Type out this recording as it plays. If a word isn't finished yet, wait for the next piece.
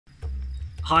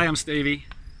Hi, I'm Stevie.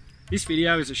 This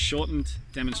video is a shortened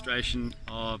demonstration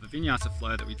of a Vinyasa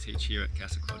flow that we teach here at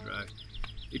Casa Cuadrau.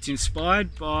 It's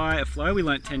inspired by a flow we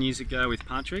learnt 10 years ago with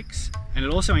Pantrix, and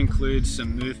it also includes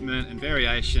some movement and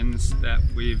variations that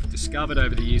we've discovered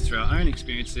over the years through our own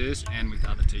experiences and with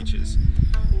other teachers.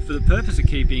 For the purpose of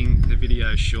keeping the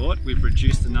video short, we've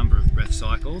reduced the number of breath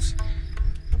cycles.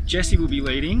 Jessie will be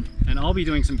leading, and I'll be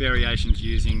doing some variations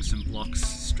using some blocks,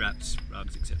 straps,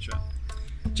 rugs, etc.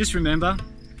 Just remember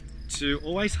to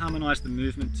always harmonise the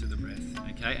movement to the breath,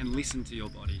 okay, and listen to your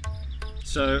body.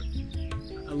 So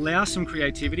allow some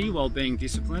creativity while being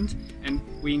disciplined, and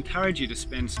we encourage you to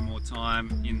spend some more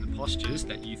time in the postures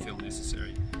that you feel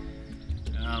necessary.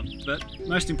 But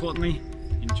most importantly,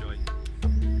 enjoy.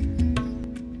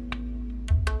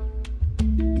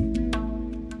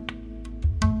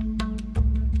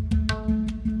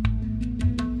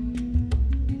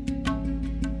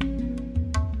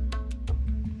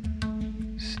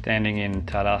 Standing in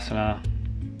Tadasana,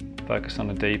 focus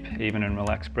on a deep, even and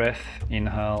relaxed breath.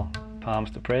 Inhale, palms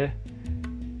to prayer,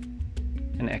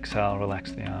 and exhale,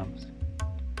 relax the arms.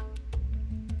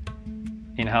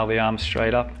 Inhale the arms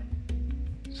straight up,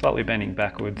 slightly bending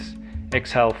backwards.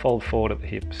 Exhale, fold forward at the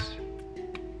hips.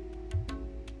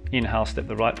 Inhale, step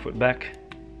the right foot back,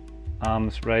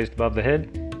 arms raised above the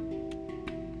head.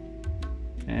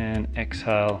 And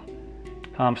exhale,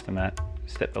 palms to mat,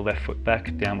 step the left foot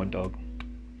back, downward dog.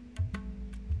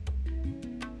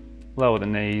 Lower the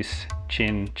knees,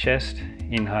 chin, chest.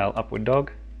 Inhale, upward dog.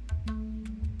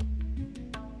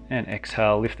 And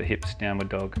exhale, lift the hips, downward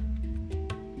dog.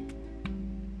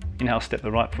 Inhale, step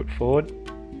the right foot forward.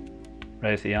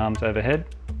 Raise the arms overhead.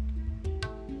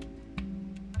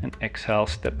 And exhale,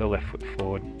 step the left foot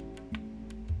forward.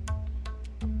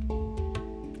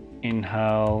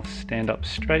 Inhale, stand up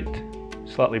straight,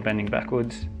 slightly bending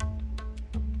backwards.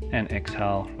 And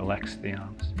exhale, relax the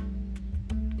arms.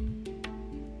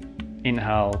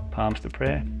 Inhale, palms to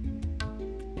prayer,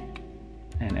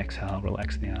 and exhale,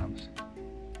 relax the arms.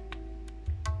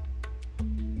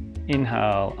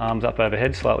 Inhale, arms up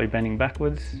overhead, slightly bending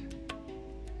backwards,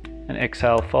 and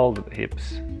exhale, fold at the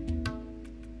hips.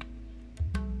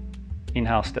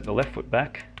 Inhale, step the left foot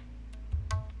back,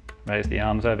 raise the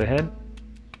arms overhead,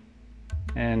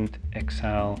 and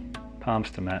exhale, palms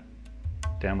to mat,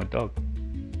 downward dog.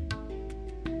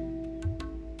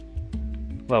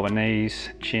 Lower knees,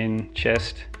 chin,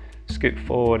 chest, scoot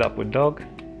forward, upward dog.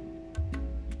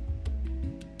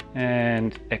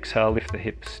 And exhale, lift the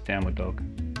hips, downward dog.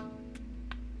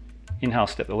 Inhale,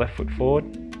 step the left foot forward.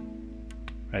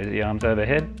 Raise the arms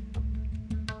overhead.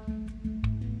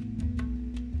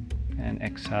 And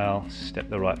exhale, step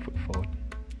the right foot forward.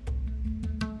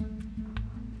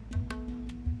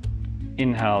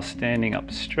 Inhale, standing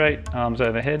up straight, arms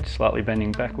overhead, slightly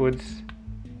bending backwards.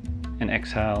 And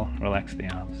exhale, relax the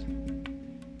arms.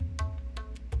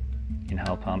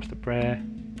 Inhale, palms to prayer.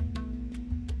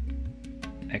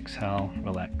 Exhale,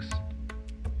 relax.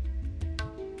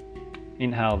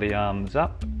 Inhale the arms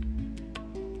up.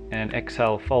 And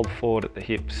exhale, fold forward at the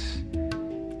hips.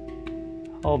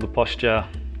 Hold the posture,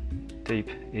 deep,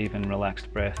 even,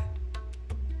 relaxed breath.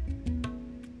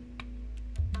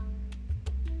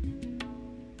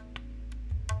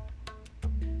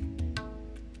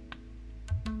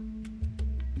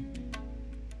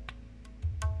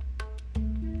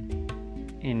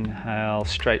 Inhale,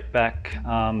 straight back,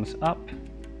 arms up.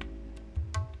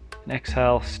 And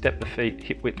exhale, step the feet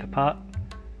hip width apart.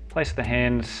 Place the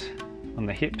hands on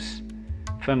the hips,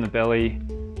 firm the belly,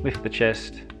 lift the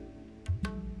chest.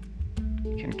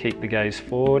 You can keep the gaze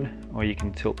forward, or you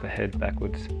can tilt the head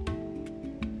backwards.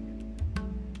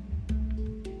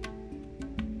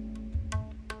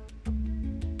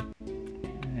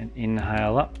 And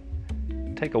inhale up.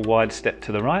 Take a wide step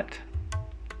to the right,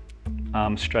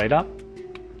 arms straight up.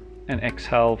 And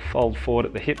exhale, fold forward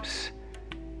at the hips,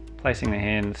 placing the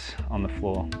hands on the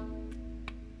floor.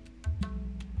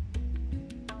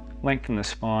 Lengthen the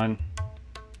spine,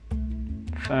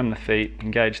 firm the feet,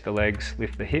 engage the legs,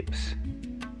 lift the hips.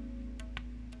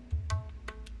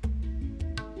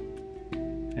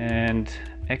 And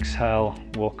exhale,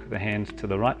 walk the hands to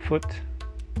the right foot.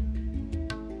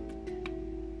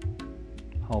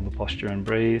 Hold the posture and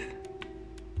breathe.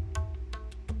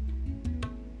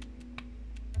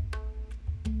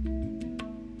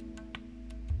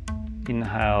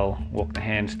 Inhale, walk the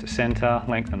hands to center,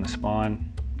 lengthen the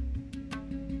spine.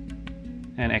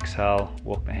 And exhale,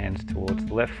 walk the hands towards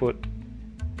the left foot.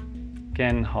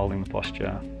 Again, holding the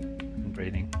posture and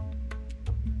breathing.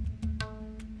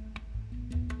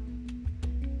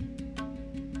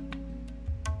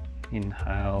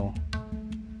 Inhale,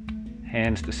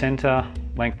 hands to center,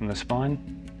 lengthen the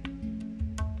spine.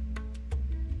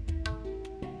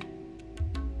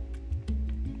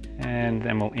 And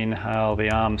then we'll inhale the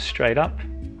arms straight up.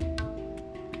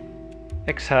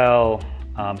 Exhale,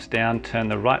 arms down, turn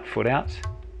the right foot out.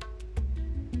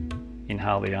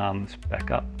 Inhale the arms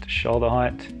back up to shoulder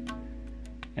height.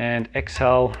 And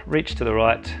exhale, reach to the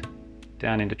right,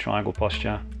 down into triangle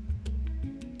posture.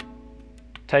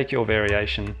 Take your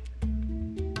variation.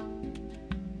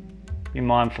 Be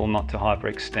mindful not to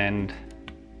hyperextend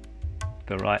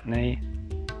the right knee.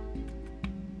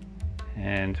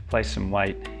 And place some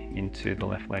weight into the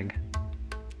left leg.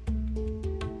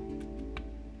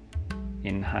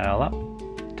 Inhale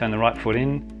up, turn the right foot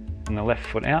in and the left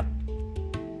foot out.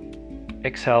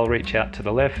 Exhale, reach out to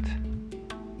the left.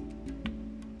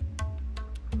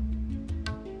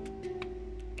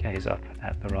 Gaze up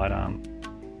at the right arm.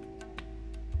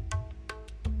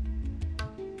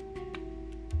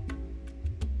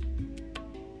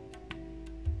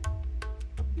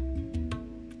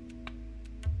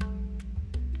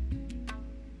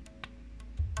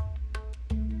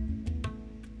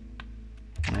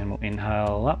 And we'll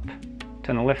inhale up,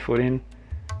 turn the left foot in,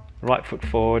 right foot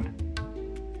forward,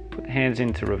 put the hands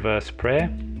into reverse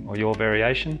prayer or your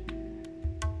variation,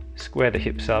 square the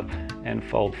hips up and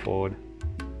fold forward.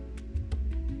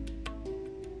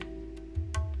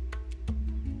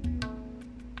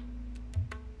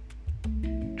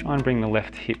 Try and bring the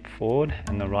left hip forward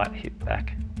and the right hip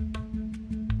back.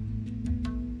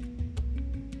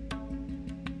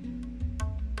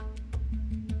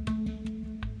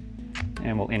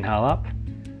 And we'll inhale up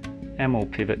and we'll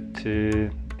pivot to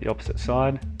the opposite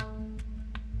side.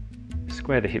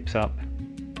 Square the hips up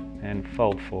and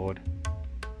fold forward.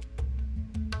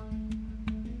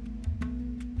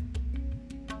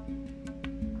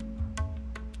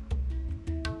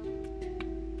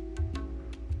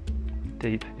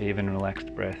 Deep, even,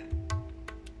 relaxed breath.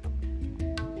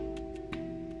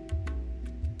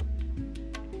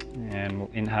 And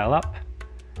we'll inhale up,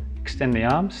 extend the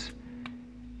arms,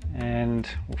 and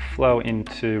we'll flow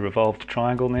into revolved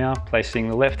triangle now, placing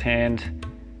the left hand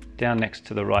down next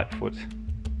to the right foot.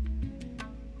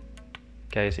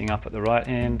 Gazing up at the right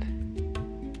hand.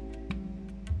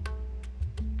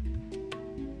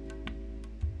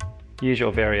 Use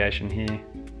your variation here.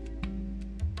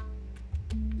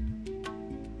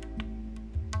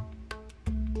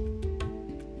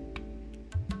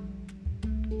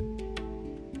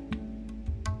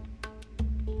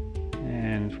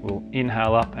 We'll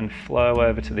inhale up and flow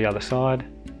over to the other side,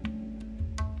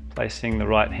 placing the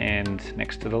right hand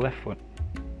next to the left foot.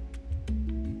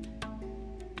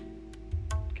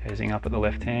 Gazing up at the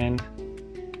left hand.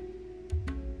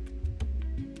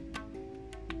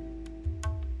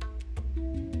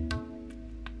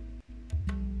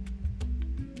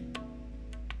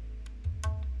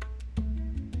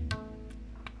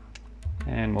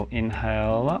 And we'll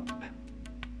inhale up.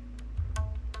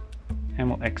 And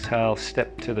we'll exhale,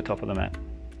 step to the top of the mat.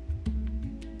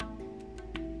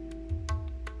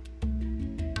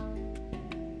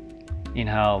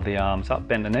 Inhale the arms up,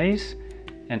 bend the knees,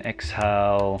 and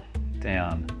exhale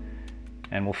down.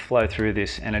 And we'll flow through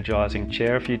this energizing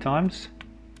chair a few times.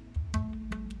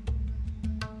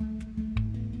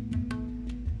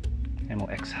 And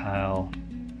we'll exhale,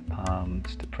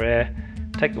 palms to prayer.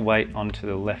 Take the weight onto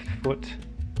the left foot.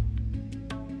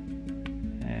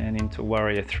 And into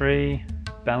warrior three,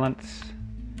 balance,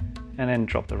 and then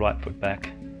drop the right foot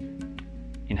back.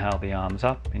 Inhale the arms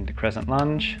up into crescent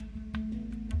lunge.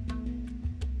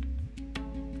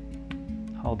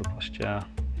 Hold the posture,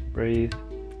 breathe.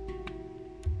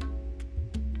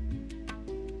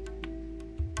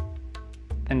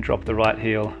 Then drop the right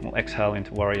heel, we'll exhale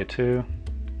into warrior two.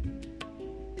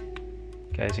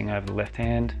 Gazing over the left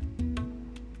hand.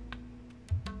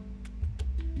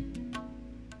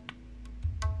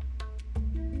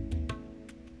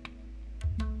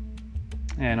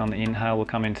 And on the inhale, we'll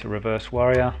come into reverse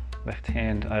warrior, left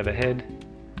hand overhead,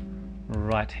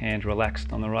 right hand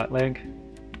relaxed on the right leg.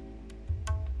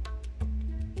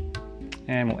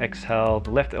 And we'll exhale the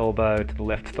left elbow to the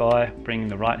left thigh, bringing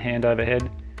the right hand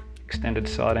overhead, extended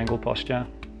side angle posture.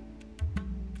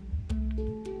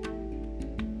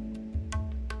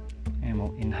 And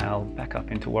we'll inhale back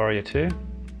up into warrior two.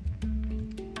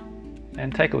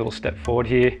 And take a little step forward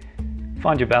here,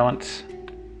 find your balance,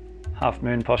 half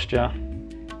moon posture.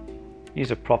 Use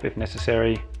a prop if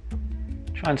necessary.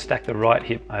 Try and stack the right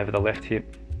hip over the left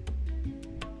hip.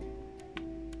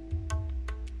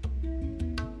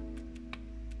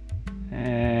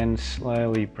 And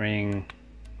slowly bring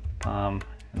the palm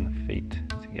and the feet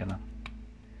together.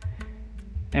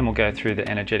 And we'll go through the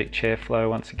energetic chair flow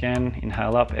once again.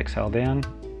 Inhale up, exhale down.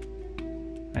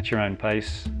 At your own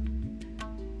pace.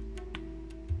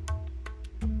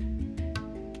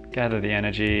 Gather the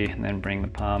energy and then bring the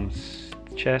palms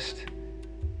to the chest.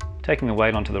 Taking the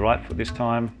weight onto the right foot this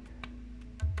time.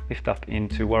 Lift up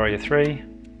into Warrior 3.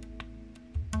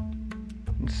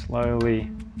 And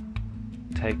slowly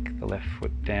take the left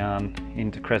foot down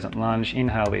into Crescent Lunge.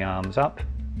 Inhale the arms up.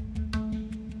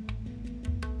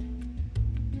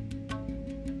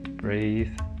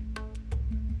 Breathe.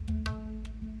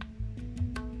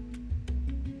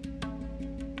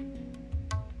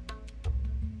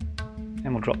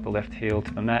 And we'll drop the left heel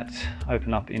to the mat,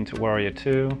 open up into Warrior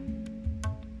 2,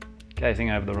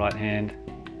 gazing over the right hand.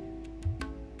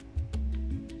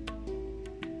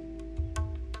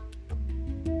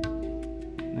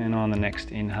 And on the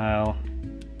next inhale,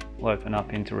 we'll open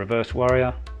up into Reverse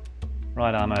Warrior,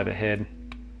 right arm overhead,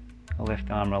 the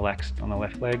left arm relaxed on the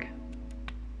left leg.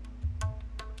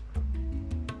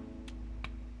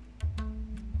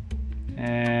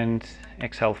 And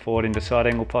exhale forward into side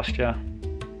angle posture.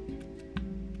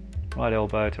 Right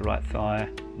elbow to right thigh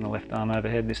and the left arm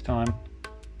overhead this time.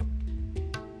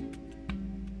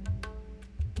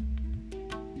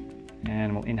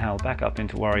 And we'll inhale back up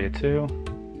into Warrior 2.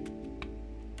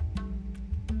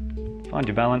 Find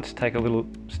your balance, take a little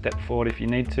step forward if you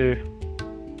need to.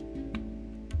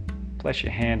 Place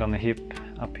your hand on the hip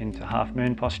up into Half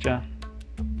Moon posture.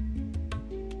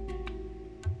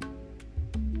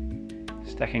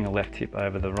 Stacking the left hip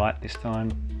over the right this time.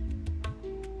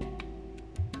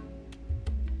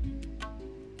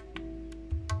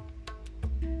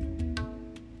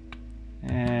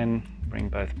 And bring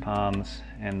both palms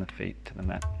and the feet to the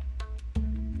mat.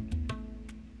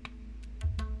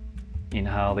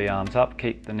 Inhale the arms up,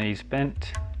 keep the knees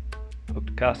bent,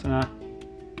 Utkatasana.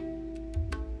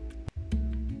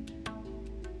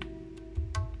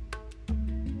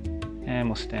 And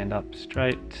we'll stand up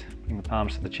straight, bring the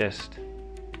palms to the chest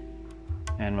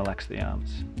and relax the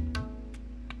arms.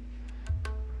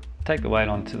 Take the weight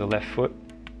onto the left foot,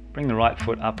 bring the right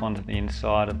foot up onto the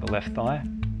inside of the left thigh.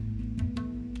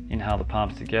 Inhale the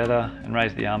palms together and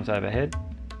raise the arms overhead,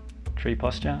 tree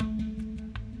posture.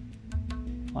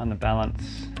 Find the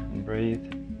balance and breathe.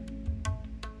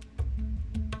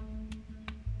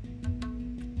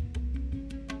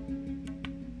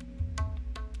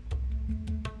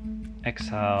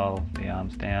 Exhale the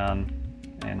arms down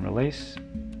and release.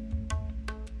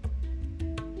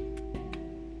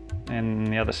 And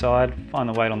the other side, find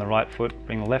the weight on the right foot,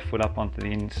 bring the left foot up onto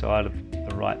the inside of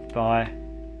the right thigh.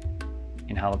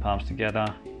 Inhale the palms together,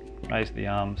 raise the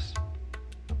arms,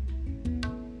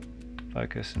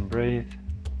 focus and breathe.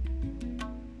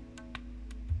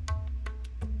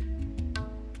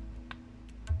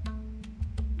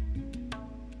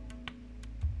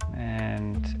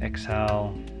 And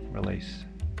exhale, release.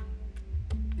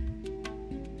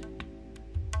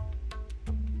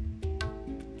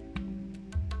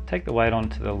 Take the weight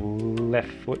onto the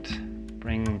left foot,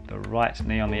 bring the right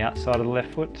knee on the outside of the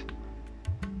left foot.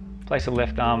 Place the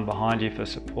left arm behind you for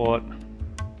support.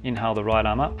 Inhale the right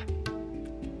arm up.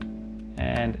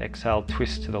 And exhale,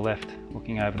 twist to the left,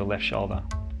 looking over the left shoulder.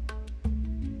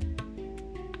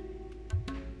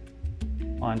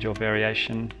 Find your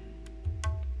variation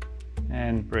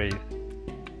and breathe.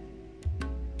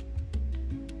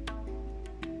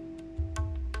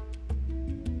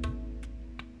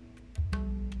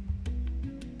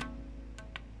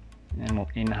 And we'll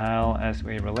inhale as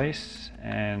we release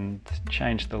and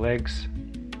change the legs.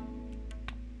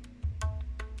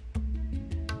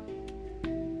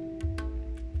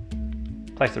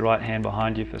 Place the right hand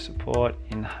behind you for support.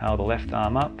 Inhale the left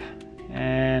arm up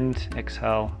and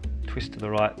exhale, twist to the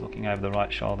right, looking over the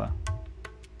right shoulder.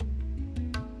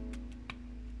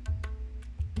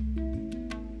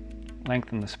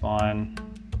 Lengthen the spine,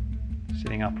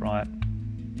 sitting upright.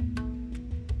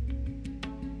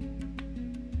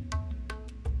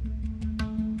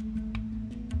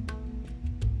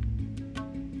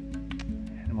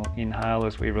 Inhale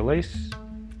as we release,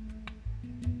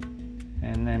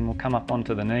 and then we'll come up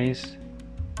onto the knees,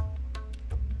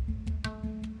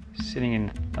 sitting in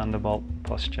Thunderbolt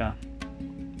posture,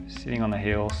 sitting on the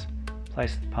heels.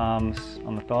 Place the palms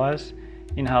on the thighs,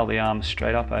 inhale the arms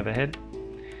straight up overhead,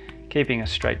 keeping a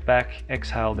straight back.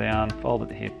 Exhale down, fold at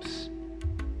the hips,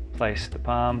 place the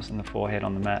palms and the forehead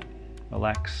on the mat,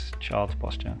 relax, child's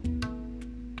posture.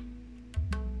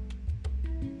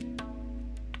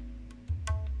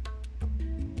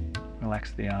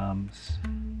 Relax the arms.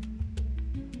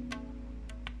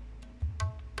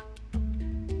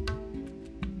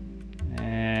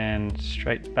 And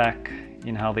straight back,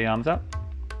 inhale the arms up.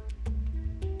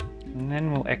 And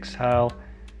then we'll exhale,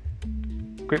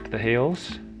 grip the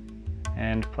heels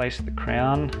and place the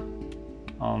crown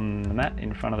on the mat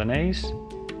in front of the knees.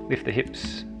 Lift the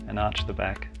hips and arch the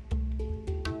back.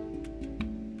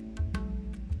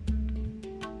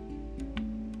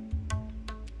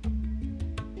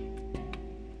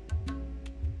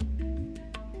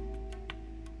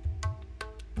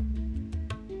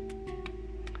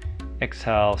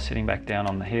 Exhale, sitting back down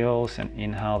on the heels, and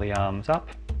inhale the arms up.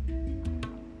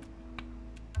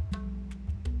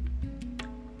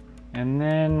 And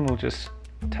then we'll just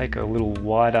take a little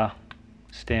wider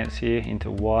stance here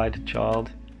into wide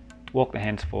child. Walk the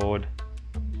hands forward.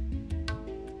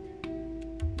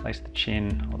 Place the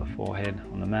chin or the forehead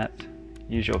on the mat.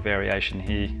 Use your variation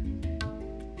here.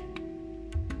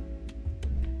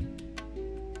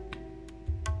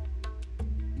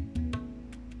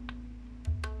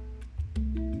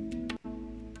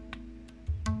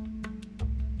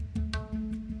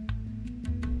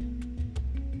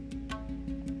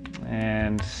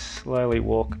 And slowly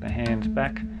walk the hands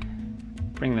back,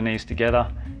 bring the knees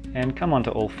together and come onto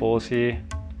all fours here.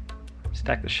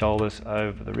 Stack the shoulders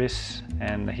over the wrists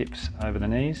and the hips over the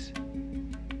knees.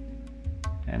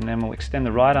 And then we'll extend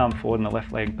the right arm forward and the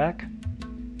left leg back.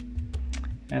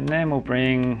 And then we'll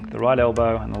bring the right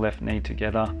elbow and the left knee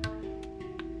together.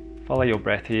 Follow your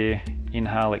breath here.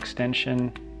 Inhale,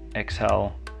 extension,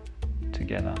 exhale,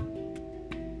 together.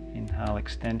 Inhale,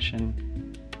 extension.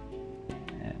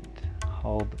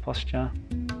 Hold the posture,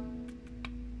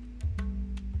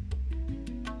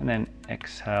 and then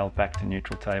exhale back to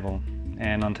neutral table.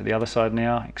 And onto the other side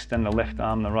now. Extend the left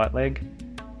arm, the right leg.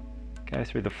 Go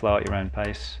through the flow at your own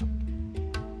pace,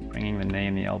 bringing the knee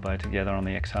and the elbow together on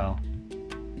the exhale.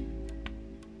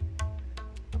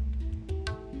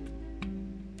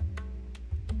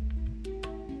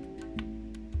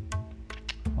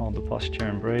 Hold the posture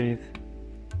and breathe.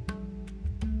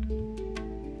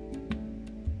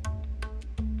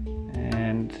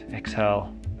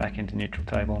 Exhale back into neutral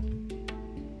table.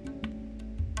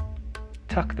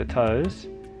 Tuck the toes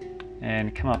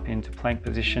and come up into plank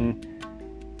position.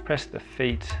 Press the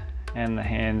feet and the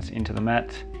hands into the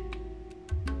mat.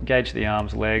 Engage the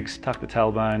arms, legs, tuck the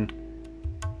tailbone,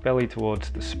 belly towards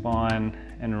the spine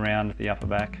and around the upper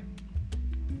back.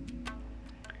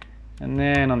 And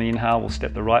then on the inhale, we'll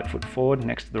step the right foot forward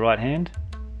next to the right hand.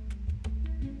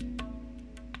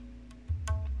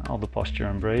 Hold the posture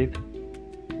and breathe.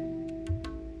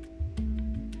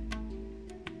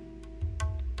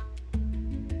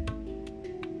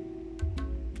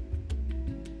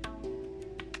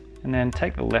 And then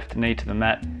take the left knee to the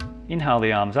mat, inhale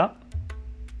the arms up,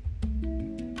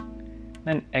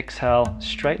 then exhale,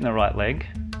 straighten the right leg,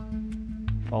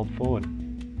 fold forward.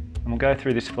 And we'll go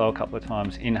through this flow a couple of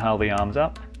times. Inhale the arms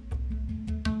up,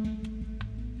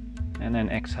 and then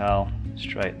exhale,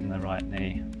 straighten the right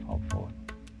knee, fold forward.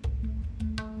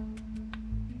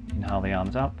 Inhale the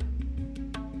arms up,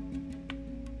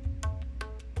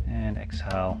 and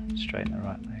exhale, straighten the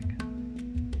right leg.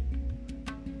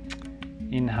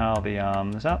 Inhale the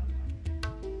arms up,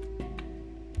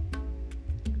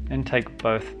 and take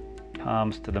both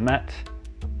palms to the mat,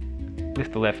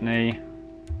 lift the left knee,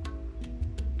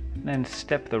 then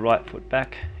step the right foot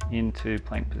back into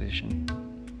plank position.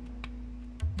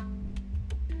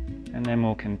 And then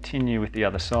we'll continue with the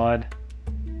other side.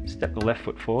 Step the left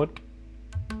foot forward,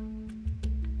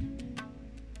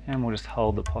 and we'll just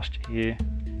hold the posture here.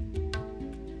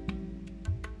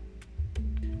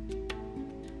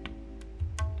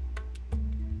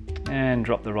 And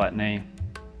drop the right knee,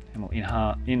 and we'll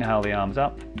inhale the arms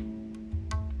up,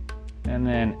 and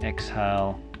then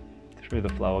exhale through the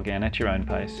flow again at your own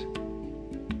pace.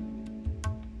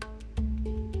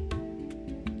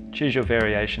 Choose your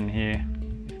variation here.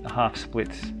 If the half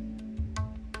splits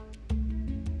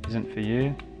isn't for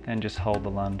you, then just hold the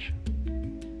lunge.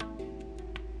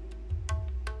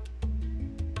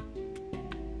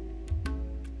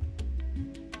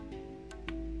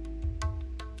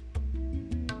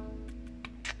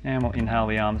 And we'll inhale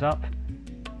the arms up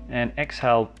and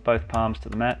exhale both palms to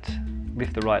the mat.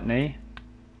 Lift the right knee.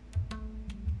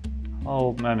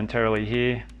 Hold momentarily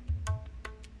here.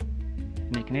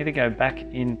 And you can either go back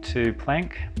into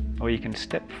plank or you can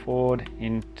step forward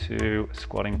into a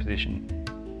squatting position.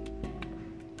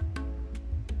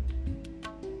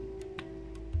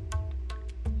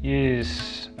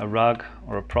 Use a rug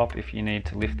or a prop if you need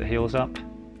to lift the heels up.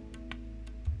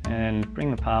 And bring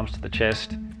the palms to the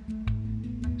chest.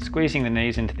 Squeezing the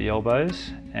knees into the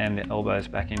elbows and the elbows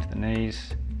back into the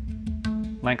knees.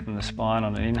 Lengthen the spine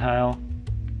on an inhale.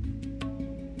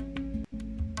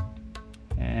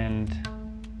 And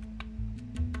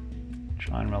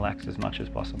try and relax as much as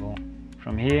possible.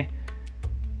 From here,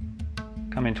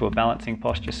 come into a balancing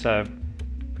posture. So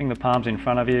bring the palms in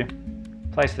front of you.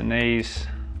 Place the knees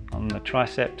on the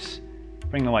triceps.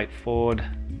 Bring the weight forward,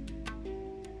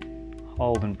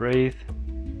 hold and breathe.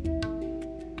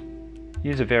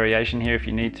 Use a variation here if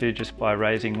you need to, just by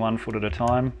raising one foot at a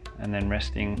time and then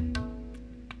resting.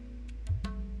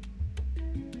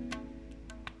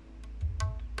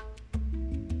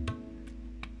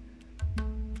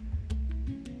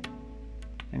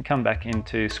 And come back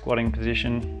into squatting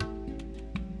position.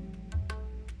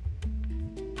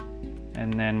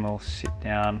 And then we'll sit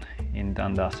down in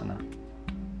Dandasana.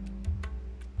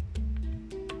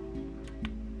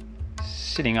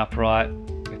 Sitting upright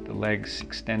with the legs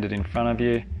extended in front of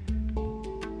you,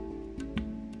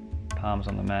 palms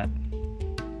on the mat.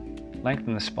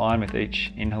 Lengthen the spine with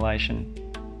each inhalation.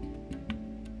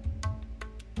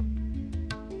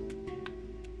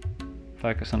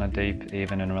 Focus on a deep,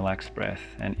 even and relaxed breath,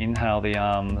 and inhale the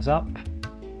arms up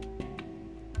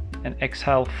and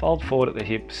exhale, fold forward at the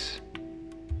hips.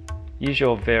 Use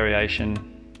your variation.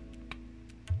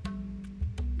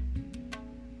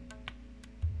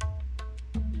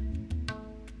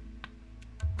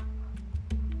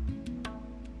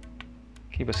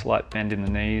 Keep a slight bend in the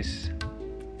knees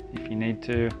if you need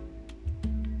to,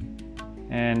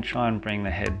 and try and bring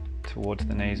the head towards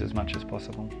the knees as much as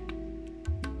possible.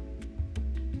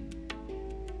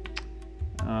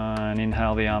 And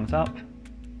inhale the arms up,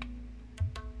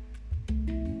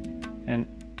 and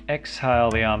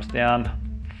exhale the arms down.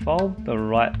 Fold the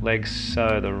right leg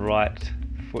so the right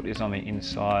foot is on the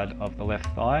inside of the left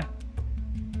thigh,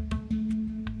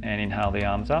 and inhale the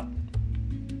arms up.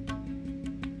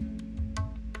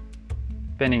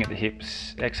 Bending at the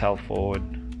hips, exhale forward,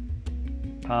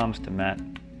 palms to mat,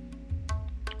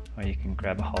 or you can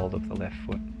grab a hold of the left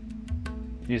foot.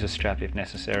 Use a strap if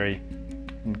necessary,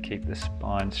 and keep the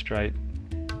spine straight.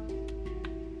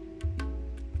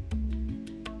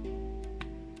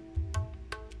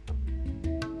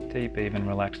 Deep, even,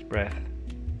 relaxed breath.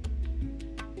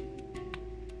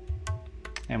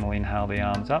 And we'll inhale the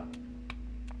arms up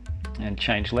and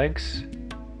change legs.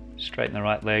 Straighten the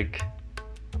right leg.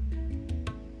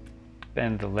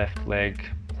 Bend the left leg,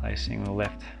 placing the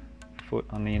left foot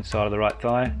on the inside of the right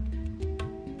thigh.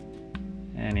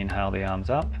 And inhale the arms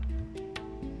up.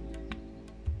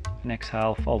 And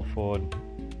exhale, fold forward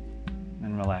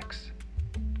and relax.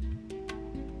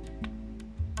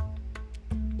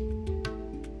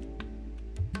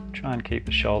 Try and keep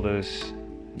the shoulders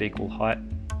at equal height.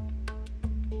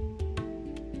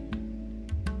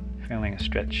 Feeling a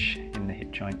stretch in the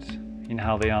hip joints.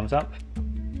 Inhale the arms up.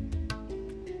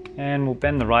 And we'll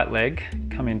bend the right leg,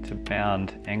 come into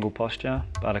bound angle posture,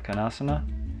 Baddha Konasana.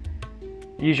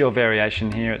 Use your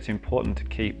variation here. It's important to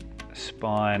keep the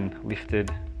spine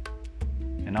lifted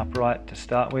and upright to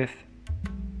start with.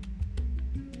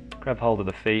 Grab hold of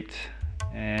the feet,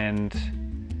 and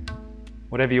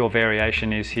whatever your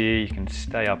variation is here, you can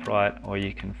stay upright or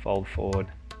you can fold forward,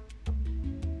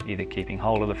 either keeping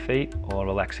hold of the feet or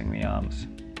relaxing the arms.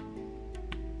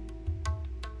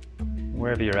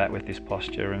 Wherever you're at with this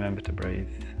posture, remember to breathe.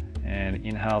 And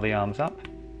inhale the arms up.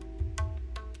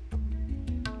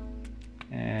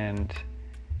 And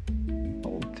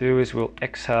what we'll do is we'll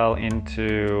exhale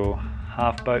into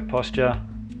half boat posture.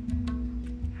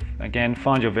 Again,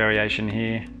 find your variation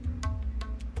here.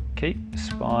 Keep the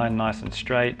spine nice and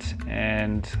straight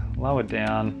and lower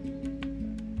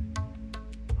down.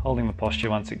 Holding the posture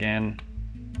once again.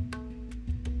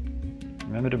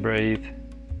 Remember to breathe.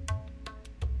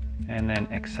 And then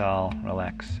exhale,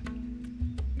 relax.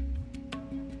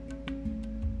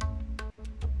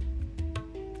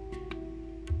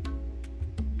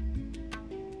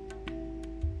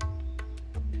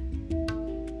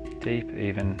 Deep,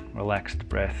 even, relaxed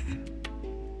breath.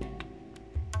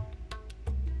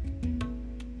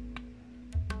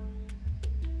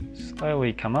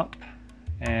 Slowly come up,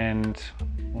 and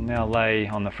we'll now lay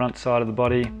on the front side of the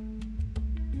body.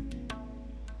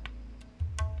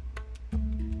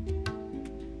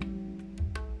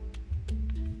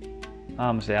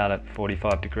 Arms out at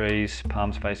 45 degrees,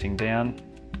 palms facing down.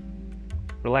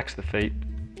 Relax the feet.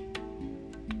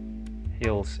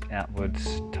 Heels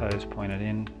outwards, toes pointed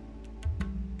in.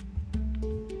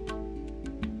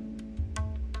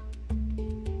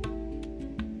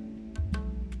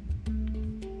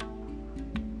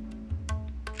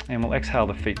 And we'll exhale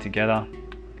the feet together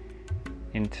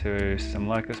into some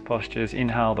locust postures.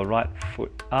 Inhale the right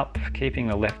foot up, keeping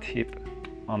the left hip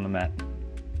on the mat.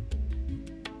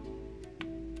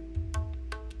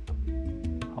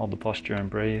 Hold the posture and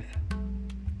breathe.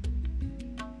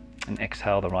 And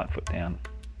exhale the right foot down.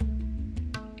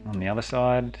 On the other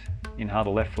side, inhale the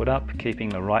left foot up, keeping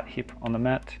the right hip on the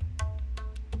mat.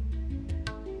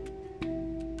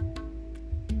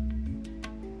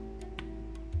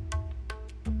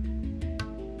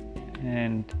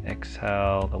 And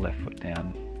exhale the left foot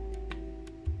down.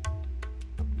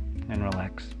 And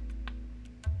relax.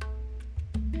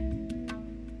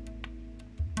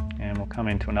 And we'll come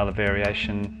into another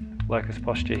variation, locus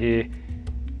posture here.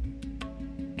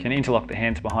 You can interlock the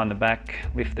hands behind the back,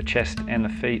 lift the chest and the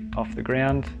feet off the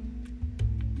ground.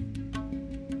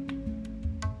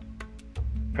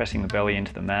 Pressing the belly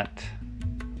into the mat,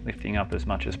 lifting up as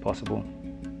much as possible.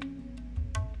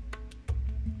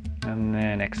 And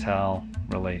then exhale,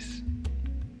 release.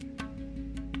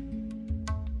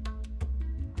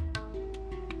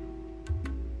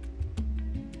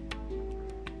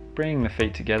 Bring the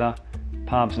feet together,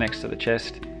 palms next to the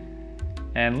chest,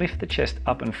 and lift the chest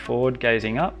up and forward,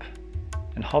 gazing up,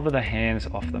 and hover the hands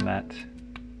off the mat.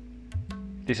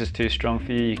 If this is too strong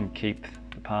for you, you can keep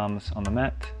the palms on the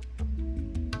mat,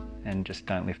 and just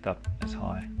don't lift up as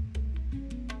high.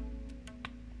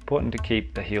 Important to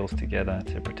keep the heels together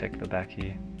to protect the back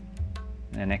here.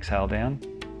 And exhale down,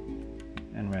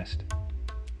 and rest.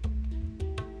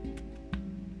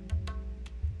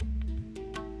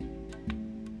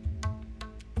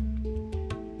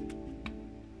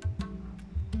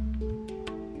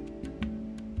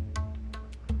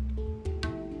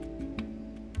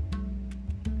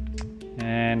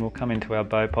 And we'll come into our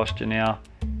bow posture now.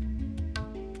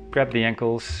 Grab the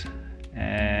ankles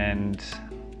and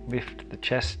lift the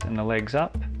chest and the legs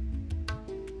up.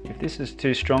 If this is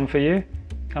too strong for you,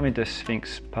 come into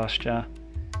Sphinx posture.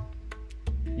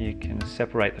 You can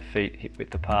separate the feet hip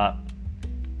width apart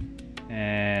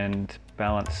and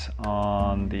balance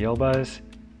on the elbows.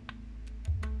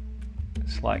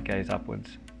 Slight gaze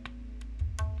upwards.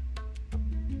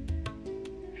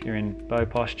 If you're in bow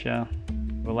posture,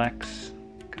 relax,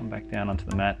 come back down onto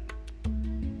the mat.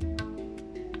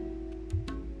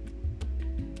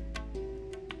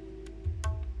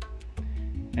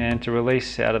 And to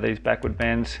release out of these backward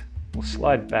bends, we'll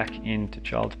slide back into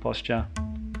child's posture.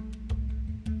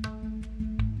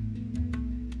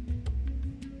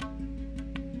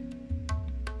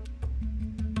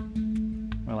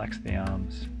 Relax the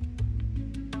arms.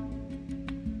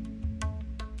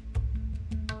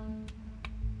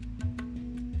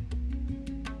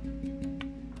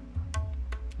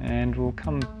 And we'll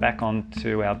come back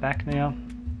onto our back now.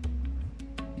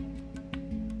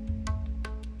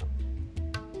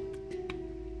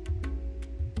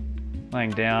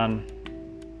 Laying down.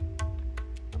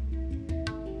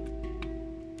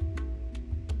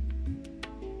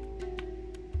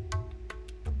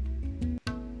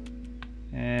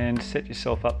 And set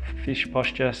yourself up for fish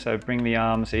posture, so bring the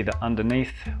arms either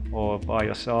underneath or by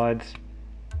your sides.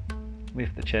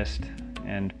 Lift the chest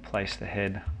and place the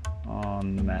head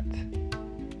on the mat.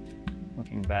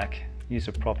 Looking back, use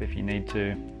a prop if you need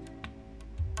to.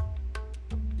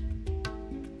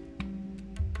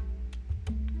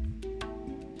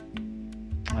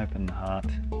 Open the heart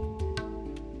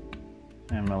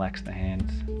and relax the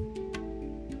hands.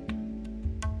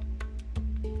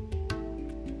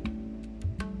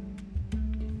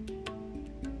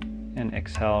 And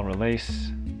exhale,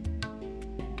 release.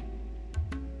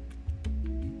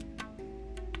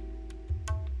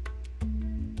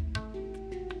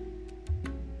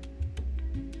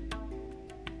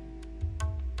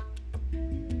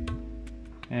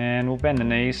 And we'll bend the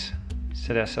knees,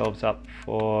 set ourselves up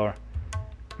for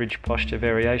bridge posture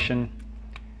variation.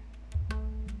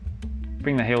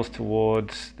 Bring the heels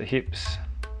towards the hips,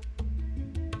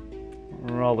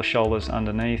 roll the shoulders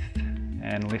underneath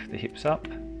and lift the hips up.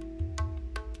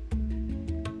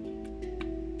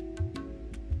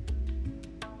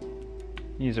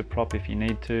 Use a prop if you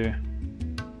need to,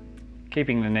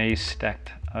 keeping the knees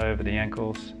stacked over the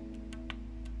ankles.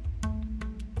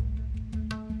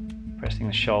 Pressing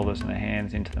the shoulders and the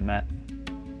hands into the mat.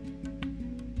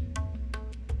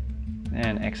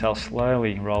 And exhale,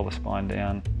 slowly roll the spine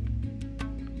down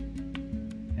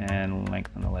and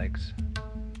lengthen the legs.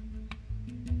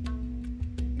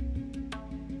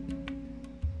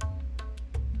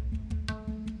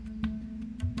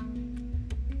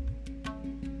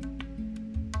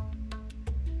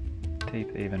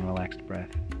 Deep, even, relaxed breath.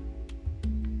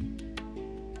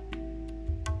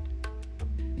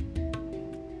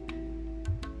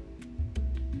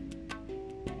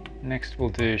 Next we'll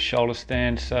do shoulder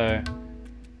stand, so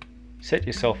set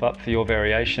yourself up for your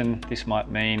variation. This might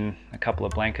mean a couple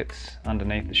of blankets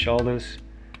underneath the shoulders.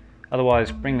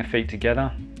 Otherwise, bring the feet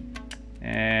together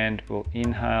and we'll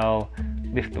inhale,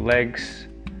 lift the legs,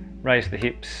 raise the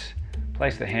hips,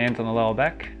 place the hands on the lower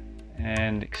back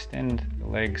and extend the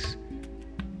legs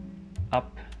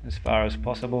up as far as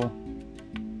possible.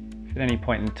 If at any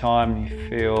point in time you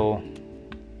feel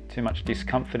too much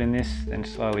discomfort in this, then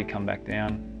slowly come back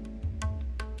down.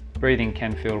 Breathing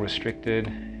can feel restricted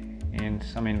in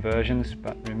some inversions,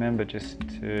 but remember just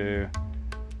to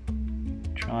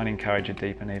try and encourage a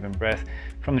deep and even breath.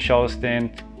 From the shoulder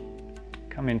stand,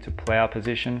 come into plow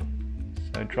position.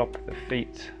 So drop the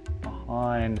feet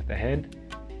behind the head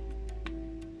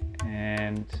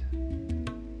and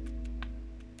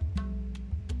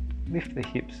lift the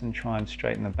hips and try and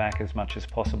straighten the back as much as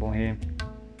possible here.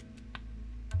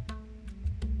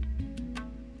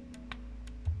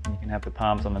 You can have the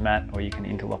palms on the mat, or you can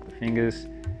interlock the fingers.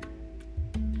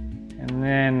 And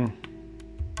then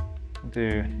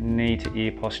do knee to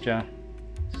ear posture.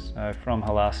 So from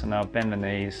Halasana, bend the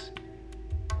knees,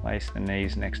 place the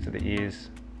knees next to the ears,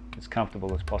 as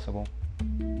comfortable as possible.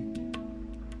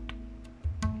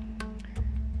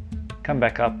 Come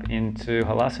back up into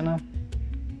Halasana.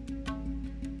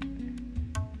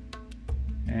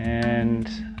 And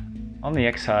on the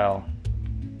exhale,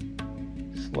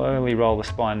 slowly roll the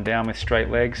spine down with straight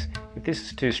legs. If this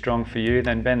is too strong for you,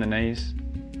 then bend the knees.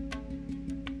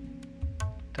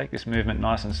 Take this movement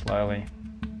nice and slowly,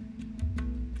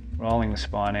 rolling the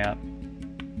spine out.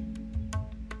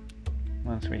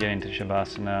 Once we get into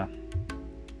Shavasana,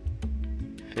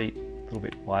 feet a little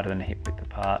bit wider than hip width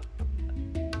apart,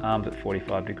 arms at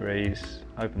 45 degrees,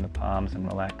 open the palms and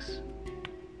relax.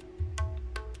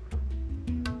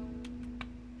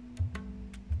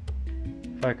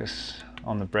 Focus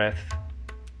on the breath,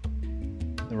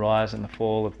 the rise and the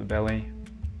fall of the belly.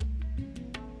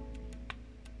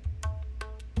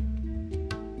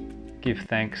 Give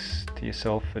thanks to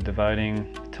yourself for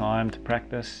devoting time to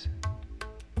practice.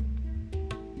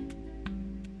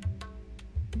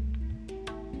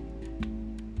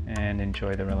 And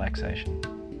enjoy the relaxation.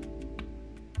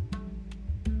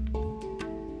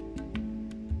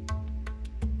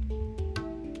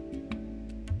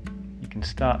 You can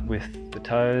start with the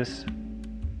toes,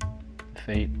 the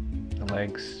feet, the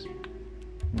legs,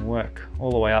 and work all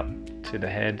the way up to the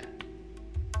head.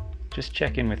 Just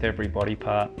check in with every body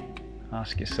part.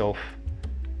 Ask yourself,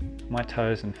 are my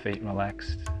toes and feet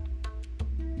relaxed?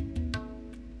 Are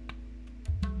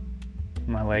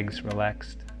my legs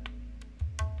relaxed?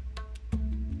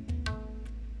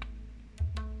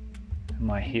 Are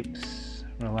my hips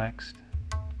relaxed?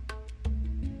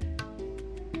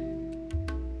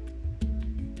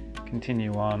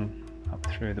 Continue on up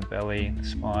through the belly, the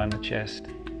spine, the chest.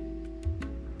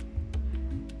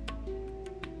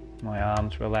 My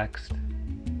arms relaxed.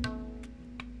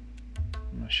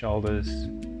 My shoulders.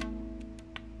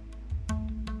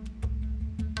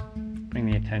 Bring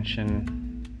the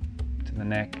attention to the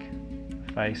neck,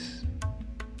 the face,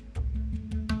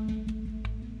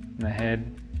 the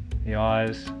head, the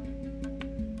eyes,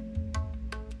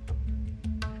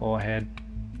 forehead.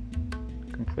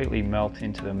 Completely melt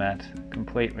into the mat,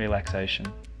 complete relaxation.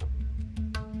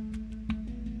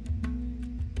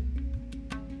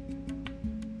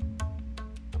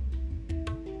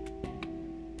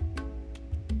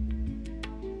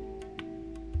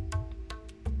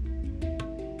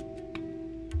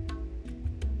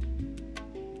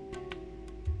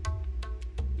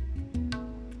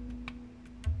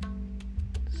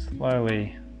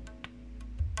 Slowly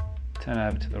turn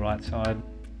over to the right side.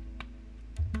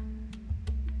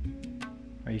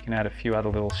 Or you can add a few other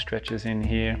little stretches in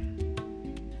here.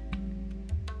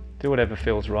 Do whatever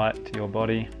feels right to your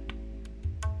body.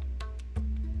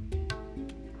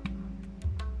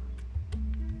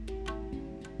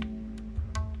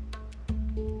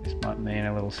 This might mean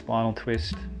a little spinal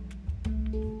twist.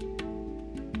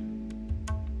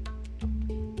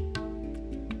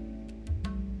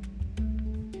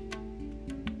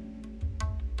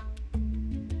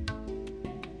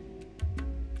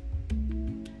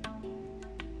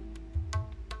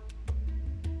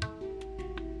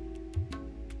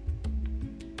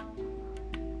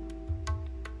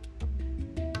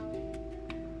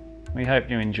 We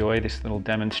hope you enjoy this little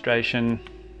demonstration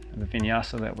of the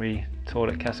Vinyasa that we taught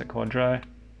at Casa Cuadrau.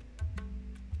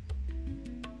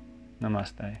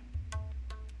 Namaste.